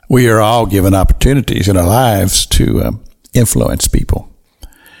We are all given opportunities in our lives to influence people.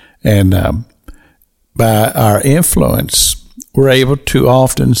 And by our influence, we're able to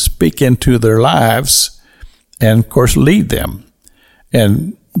often speak into their lives and, of course, lead them.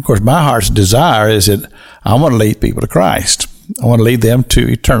 And, of course, my heart's desire is that I want to lead people to Christ. I want to lead them to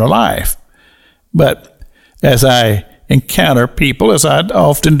eternal life. But as I encounter people, as I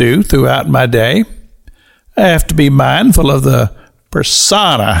often do throughout my day, I have to be mindful of the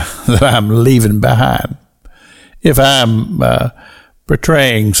persona that I'm leaving behind. If I'm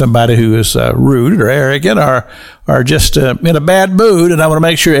portraying somebody who is rude or arrogant or just in a bad mood, and I want to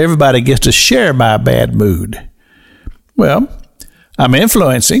make sure everybody gets to share my bad mood, well, I'm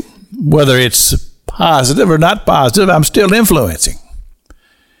influencing. Whether it's positive or not positive, I'm still influencing.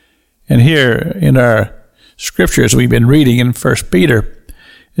 And here in our scriptures we've been reading in 1 Peter,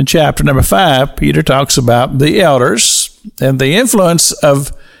 in chapter number 5, Peter talks about the elders and the influence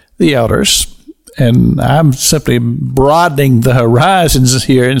of the elders. And I'm simply broadening the horizons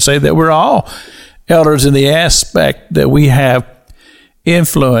here and say that we're all elders in the aspect that we have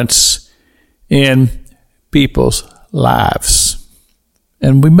influence in people's lives.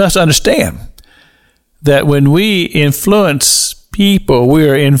 And we must understand that when we influence people, we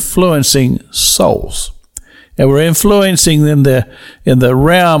are influencing souls. And we're influencing in the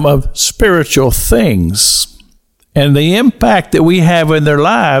realm of spiritual things. And the impact that we have in their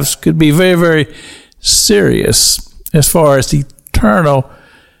lives could be very, very serious as far as eternal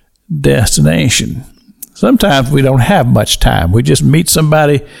destination. Sometimes we don't have much time. We just meet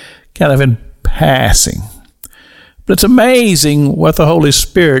somebody kind of in passing. But it's amazing what the Holy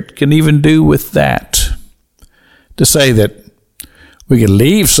Spirit can even do with that. To say that we can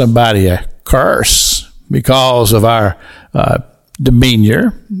leave somebody a curse because of our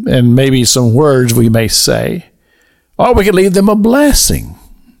demeanor and maybe some words we may say. Or we can leave them a blessing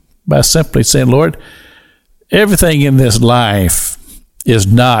by simply saying, Lord, everything in this life is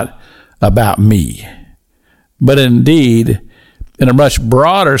not about me. But indeed, in a much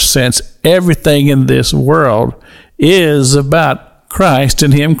broader sense, everything in this world is about Christ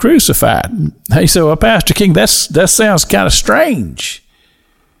and Him crucified. Hey, so, well, Pastor King, that sounds kind of strange.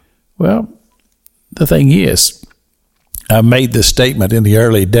 Well, the thing is, I made this statement in the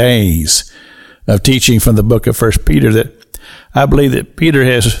early days of teaching from the book of 1 Peter that I believe that Peter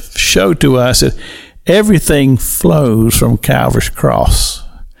has showed to us that everything flows from Calvary's cross.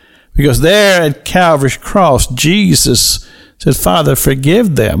 Because there at Calvary's cross, Jesus said, Father,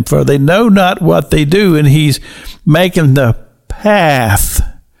 forgive them, for they know not what they do. And He's making the path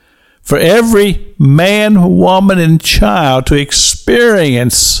for every man, woman, and child to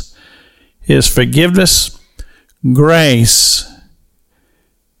experience His forgiveness, grace,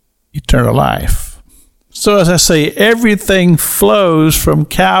 eternal life. So as I say, everything flows from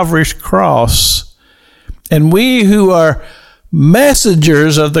Calvary's cross, and we who are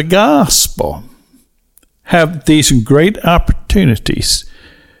messengers of the gospel have these great opportunities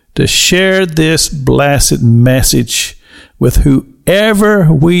to share this blessed message with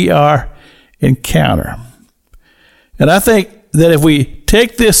whoever we are encounter. And I think that if we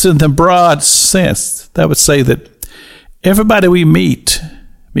take this in the broad sense, that would say that everybody we meet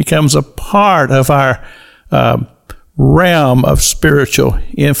becomes a part of our realm of spiritual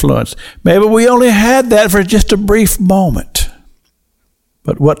influence. Maybe we only had that for just a brief moment.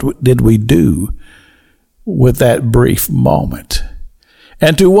 But what did we do with that brief moment?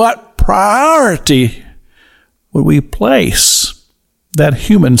 And to what priority would we place that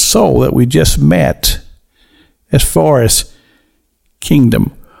human soul that we just met as far as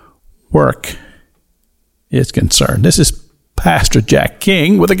kingdom work is concerned? This is Pastor Jack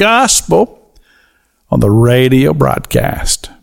King with the gospel on the radio broadcast.